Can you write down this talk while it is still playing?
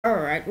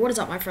Alright, what is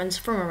up my friends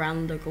from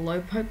around the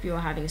globe? Hope you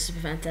are having a super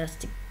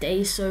fantastic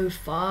day so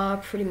far.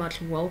 Pretty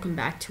much welcome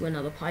back to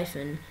another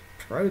Python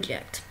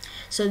project.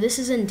 So this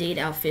is indeed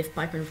our 5th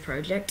Python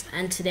project,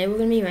 and today we're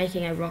going to be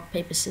making a rock,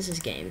 paper, scissors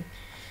game.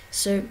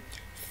 So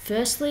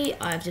firstly,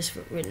 I've just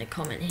written a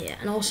comment here,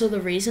 and also the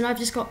reason I've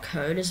just got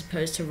code as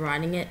opposed to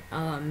writing it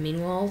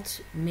meanwhile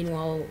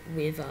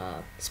with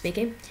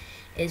speaking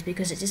is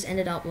because it just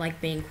ended up like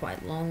being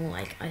quite long.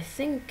 Like I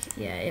think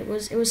it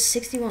was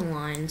 61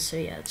 lines, so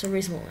yeah, it's a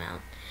reasonable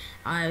amount.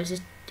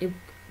 It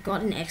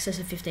got in excess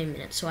of 15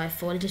 minutes, so I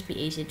thought it'd just be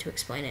easier to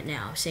explain it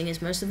now, seeing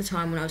as most of the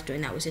time when I was doing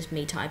that was just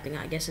me typing.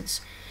 I guess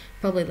it's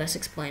probably less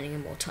explaining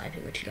and more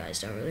typing, which you guys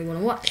don't really want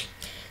to watch.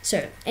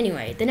 So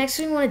anyway, the next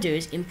thing we want to do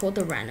is import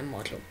the random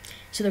module.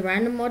 So the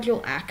random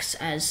module acts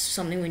as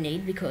something we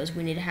need because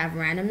we need to have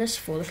randomness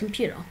for the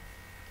computer.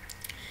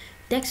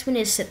 Next, we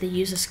need to set the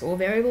user score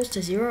variables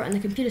to 0 and the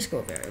computer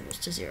score variables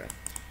to 0,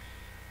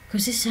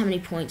 because this is how many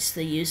points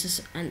the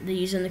user and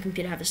the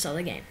computer have to start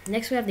the game.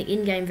 Next, we have the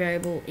in-game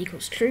variable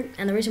equals true,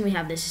 and the reason we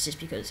have this is just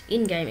because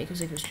in-game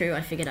equals true. I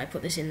figured I'd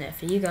put this in there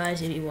for you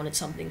guys if you wanted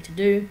something to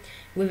do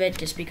with it,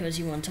 just because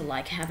you want to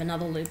like have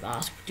another loop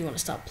ask, do you want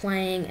to start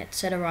playing,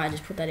 etc. I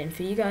just put that in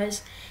for you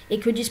guys.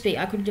 It could just be,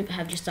 I could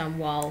have just done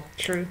while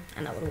true,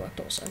 and that would have worked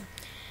also.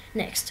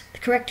 Next, the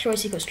correct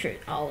choice equals true.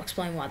 I'll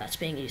explain why that's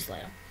being used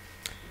later.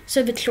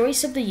 So the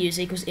choice of the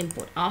user equals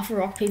input, R for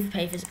rock, P for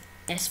paper,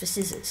 S for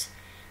scissors.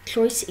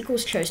 Choice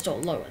equals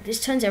choice.lower.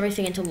 This turns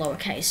everything into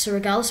lowercase, so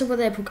regardless of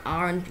whether they put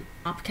R in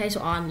uppercase or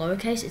R in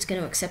lowercase, it's going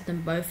to accept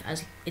them both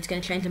as, it's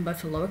going to change them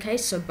both to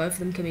lowercase, so both of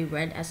them can be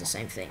read as the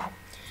same thing.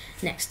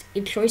 Next,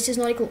 if choice is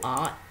not equal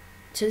R,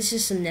 so this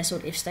is some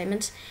nestled if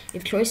statements.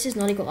 If choice is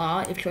not equal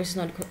R, if choice is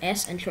not equal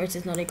S, and choice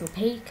is not equal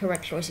P,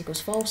 correct choice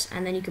equals false,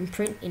 and then you can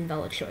print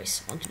invalid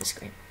choice onto the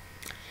screen.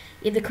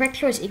 If the correct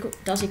choice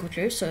does equal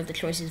true, so if the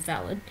choice is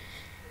valid,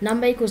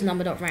 number equals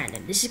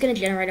number.randint. This is going to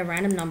generate a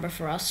random number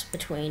for us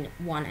between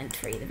 1 and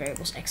 3, the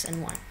variables x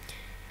and y.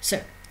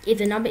 So if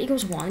the number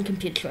equals 1,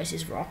 computer choice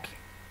is rock,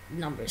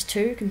 number is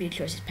 2, computer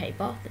choice is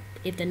paper.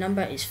 If the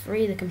number is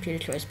 3, the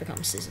computer choice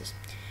becomes scissors.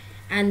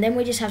 And then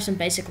we just have some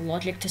basic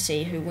logic to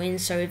see who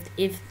wins. So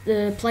if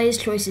the player's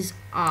choice is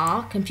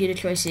R, computer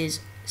choice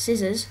is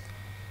scissors,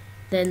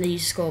 then the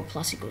user score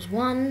plus equals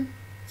 1,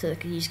 so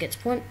the user gets a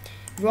point.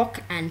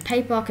 Rock and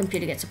paper,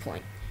 computer gets a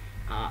point.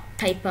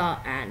 Paper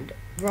and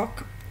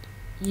rock,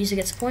 user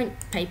gets a point.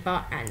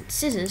 Paper and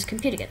scissors,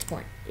 computer gets a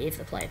point. If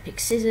the player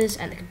picks scissors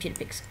and the computer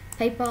picks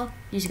paper,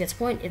 user gets a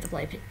point. If the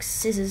player picks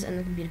scissors and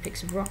the computer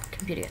picks rock,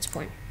 computer gets a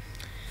point.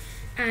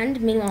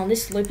 And meanwhile, in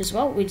this loop as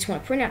well, we just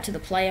want to print out to the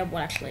player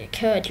what actually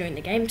occurred during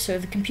the game. So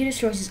if the computer's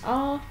choice is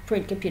R,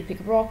 print computer pick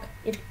rock.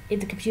 If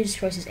the computer's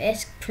choice is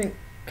S, print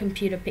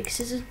computer pick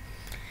scissors.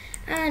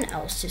 And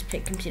else just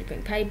pick computer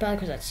pick paper,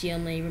 because that's the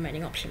only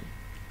remaining option.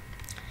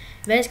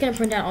 Then it's going to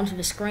print out onto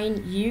the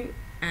screen U,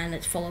 and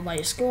it's followed by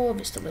your score,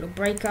 just a little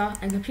breaker,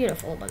 and computer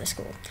followed by the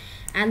score.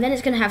 And then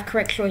it's going to have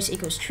correct choice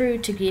equals true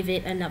to give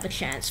it another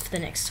chance for the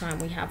next time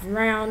we have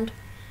round.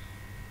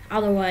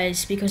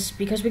 Otherwise, because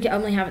we can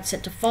only have it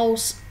set to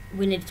false,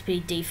 we need it to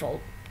be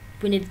default.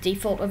 We need the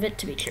default of it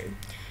to be true.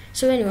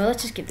 So anyway,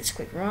 let's just give this a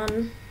quick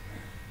run.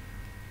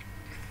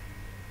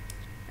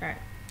 Alright,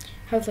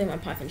 hopefully my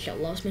Python shell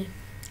loves me.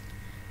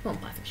 Come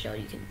on Python shell,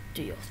 you can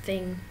do your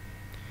thing.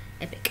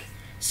 Epic.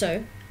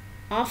 So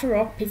R for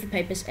rock, P for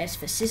papers, S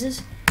for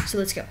scissors. So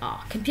let's go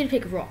R. Computer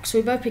pick rock. So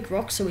we both pick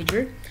rock, so we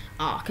drew.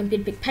 R.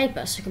 Computer pick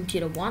paper, so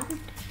computer won.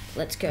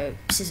 Let's go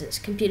scissors.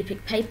 Computer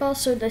pick paper,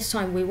 so this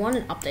time we won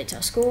and updates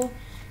our score.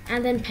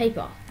 And then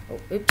paper. Oh,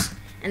 oops.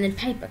 And then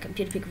paper.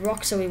 Computer pick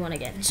rock, so we won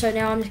again. So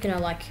now I'm just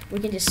gonna we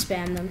can just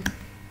spam them.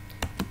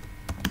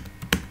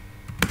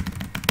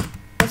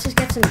 Let's just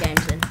get some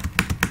games in.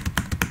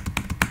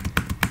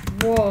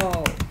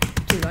 Whoa.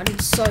 Dude, I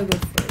did so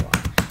good for a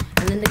while.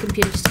 And then the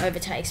computer just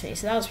overtakes me,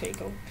 so that was pretty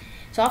cool.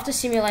 So after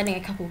simulating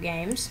a couple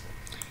games,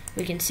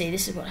 we can see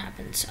this is what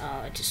happens.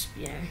 It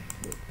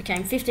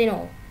became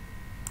 15-all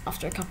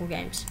after a couple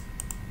games.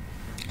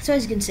 So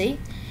as you can see,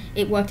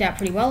 it worked out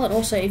pretty well. And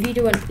also, if you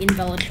do an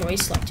invalid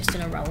choice, like just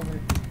an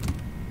irrelevant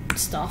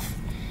stuff,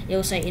 it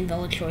will say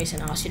invalid choice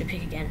and ask you to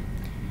pick again.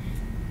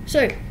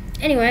 So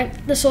anyway,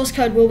 the source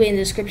code will be in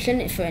the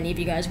description if any of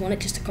you guys want it,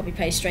 just to copy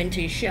paste straight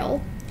into your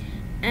shell.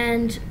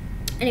 And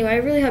anyway, I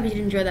really hope you did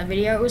enjoy that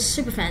video. It was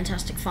super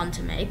fantastic fun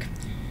to make.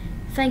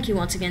 Thank you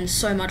once again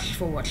so much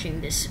for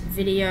watching this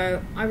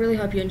video. I really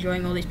hope you're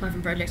enjoying all these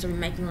Python projects I've been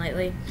making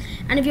lately.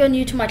 And if you're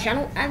new to my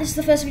channel, and this is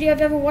the first video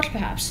I've ever watched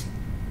perhaps,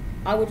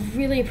 I would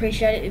really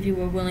appreciate it if you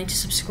were willing to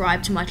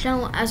subscribe to my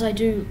channel, as I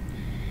do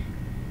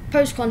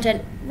post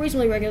content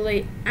reasonably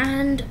regularly,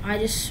 and I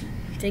just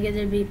figured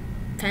it'd be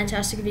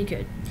fantastic if you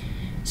could.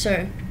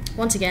 So,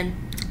 once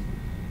again,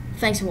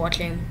 thanks for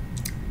watching,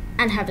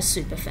 and have a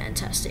super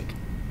fantastic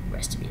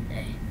rest of your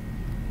day.